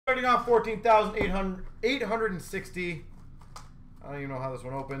Starting off 14,860. I don't even know how this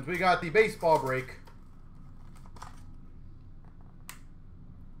one opens. We got the baseball break.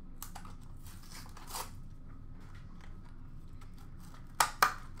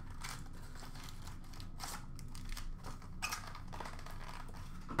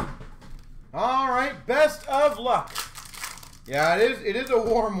 All right, best of luck. Yeah, it is a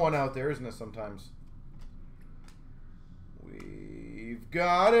warm one out there, isn't it, sometimes? We've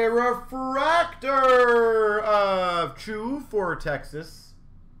got a refractor of Chu for Texas.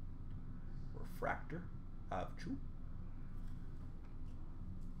 Refractor of Chu.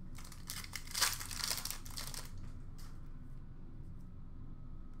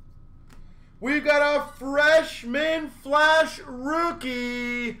 We've got a freshman flash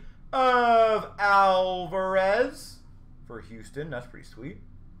rookie of Alvarez for Houston. That's pretty sweet.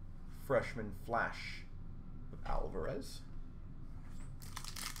 Freshman flash of Alvarez.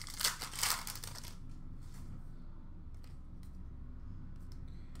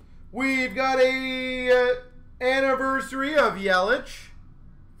 We've got a anniversary of Yelich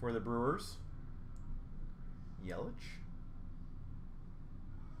for the Brewers. Yelich.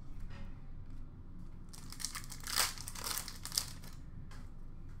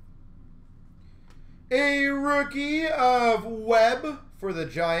 A rookie of Webb for the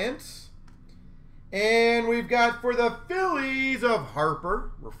Giants. And we've got for the Phillies of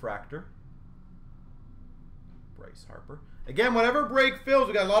Harper, refractor. Bryce Harper. Again, whatever break fills,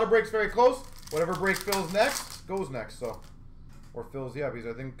 we got a lot of breaks very close. Whatever break fills next, goes next. So, or fills, yeah, because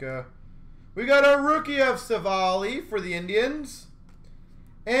I think we got a rookie of Savali for the Indians.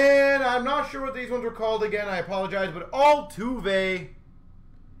 And I'm not sure what these ones were called again. I apologize, but Altuve.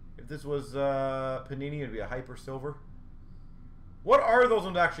 If this was Panini, it would be a Hyper Silver. What are those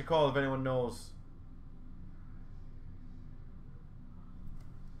ones actually called, if anyone knows?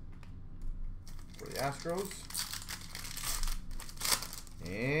 For the Astros.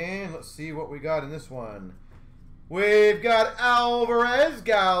 And let's see what we got in this one. We've got Alvarez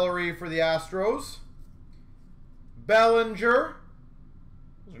Gallery for the Astros. Bellinger.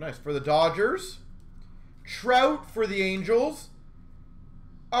 Those are nice for the Dodgers. Trout for the Angels.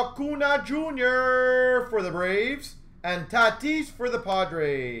 Acuna Jr. for the Braves. And Tatis for the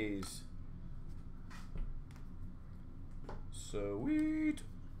Padres. Sweet.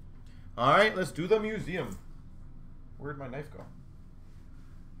 All right, let's do the museum. Where'd my knife go?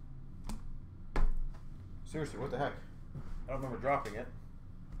 Seriously, what the heck? I don't remember dropping it.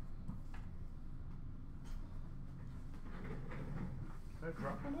 Did I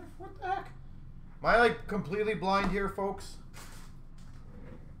drop my knife? What the heck? Am I like completely blind here, folks?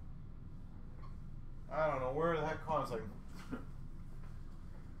 I don't know. Where the heck Con's like...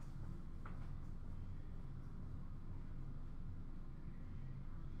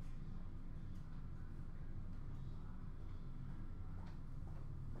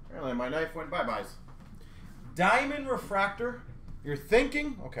 Apparently my knife went bye-byes. Diamond refractor. You're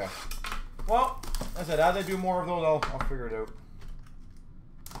thinking? Okay. Well, as I said, as I do more of those, I'll figure it out.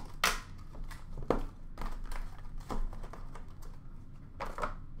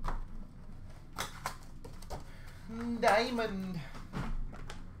 Diamond.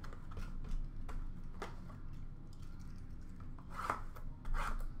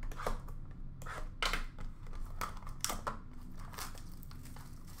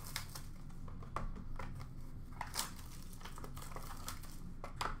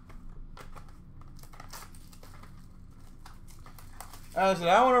 As I said,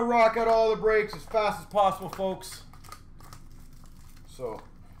 I want to rock out all the breaks as fast as possible, folks. So,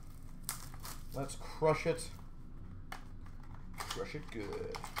 let's crush it. Crush it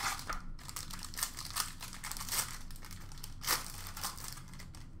good.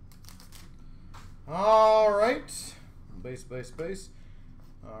 All right. Base, base, base.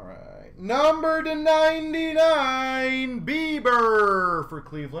 All right. Number to 99, Bieber for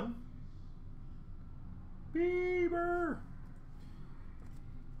Cleveland. Bieber.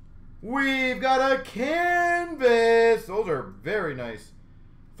 We've got a canvas. Those are very nice.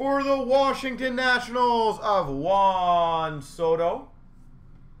 For the Washington Nationals of Juan Soto.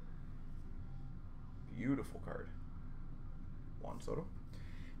 Beautiful card. Juan Soto.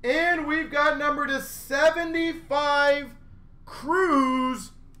 And we've got number to 75,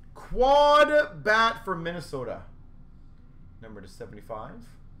 Cruz, quad bat for Minnesota. Number to 75,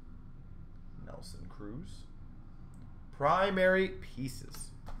 Nelson Cruz. Primary pieces.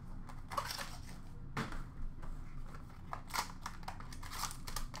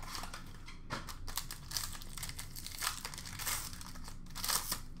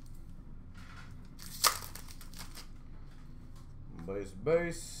 Base,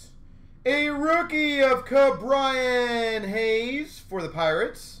 base. A rookie of Brian Hayes for the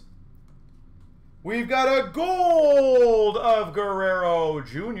Pirates. We've got a gold of Guerrero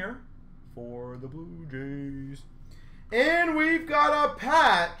Jr. for the Blue Jays. And we've got a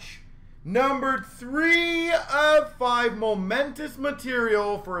patch numbered 3 of 5 momentous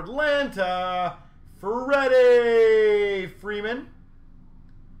material for Atlanta, Freddie Freeman.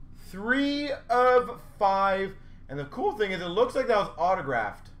 3 of 5. And the cool thing is it looks like that was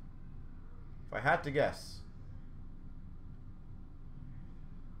autographed. If I had to guess.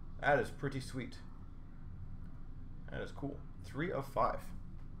 That is pretty sweet. That is cool. 3 of 5.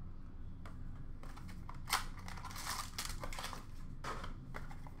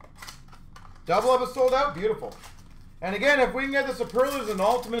 Double up is sold out. Beautiful. And again, if we can get the superlatives and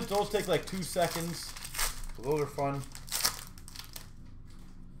ultimates, those take like 2 seconds. So those are fun.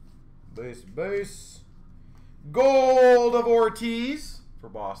 Base, base. Gold of Ortiz for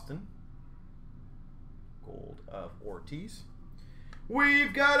Boston. Gold of Ortiz.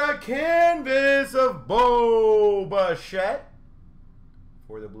 We've got a canvas of Bo Bichette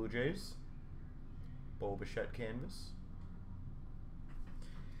for the Blue Jays. Bo Bichette canvas.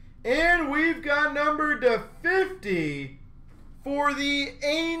 And we've got numbered to 50 for the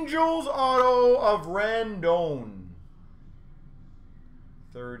Angels auto of Rendon.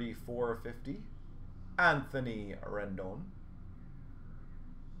 34/50. Anthony Rendon.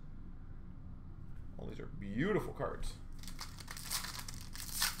 All these are beautiful cards.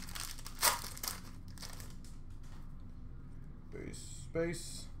 Base,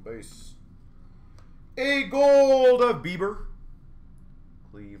 base, base. A gold of Bieber.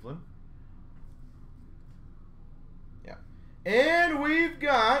 Cleveland. Yeah. And we've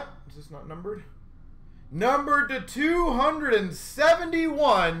got, is this not numbered? Numbered to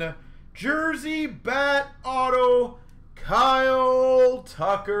 271, jersey bat auto, Kyle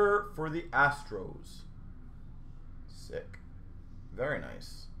Tucker for the Astros. Sick. Very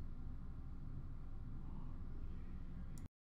nice.